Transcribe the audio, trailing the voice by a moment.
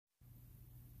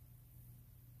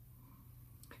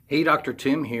Hey, Dr.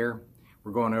 Tim here.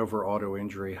 We're going over auto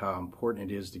injury, how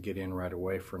important it is to get in right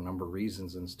away for a number of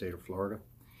reasons in the state of Florida.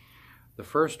 The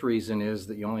first reason is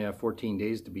that you only have 14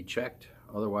 days to be checked.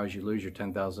 Otherwise, you lose your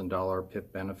 $10,000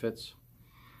 PIP benefits.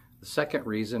 The second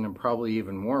reason, and probably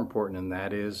even more important than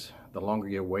that, is the longer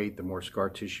you wait, the more scar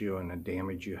tissue and the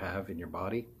damage you have in your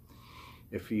body.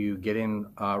 If you get in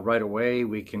right away,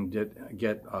 we can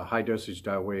get a high dosage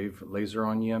diode wave laser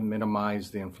on you,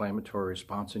 minimize the inflammatory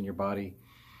response in your body,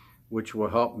 which will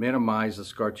help minimize the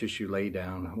scar tissue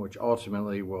laydown, which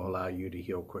ultimately will allow you to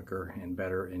heal quicker and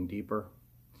better and deeper.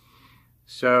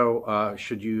 So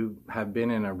should you have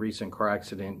been in a recent car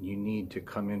accident, you need to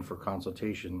come in for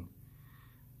consultation,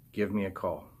 give me a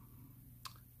call.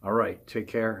 All right, take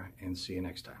care and see you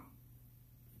next time.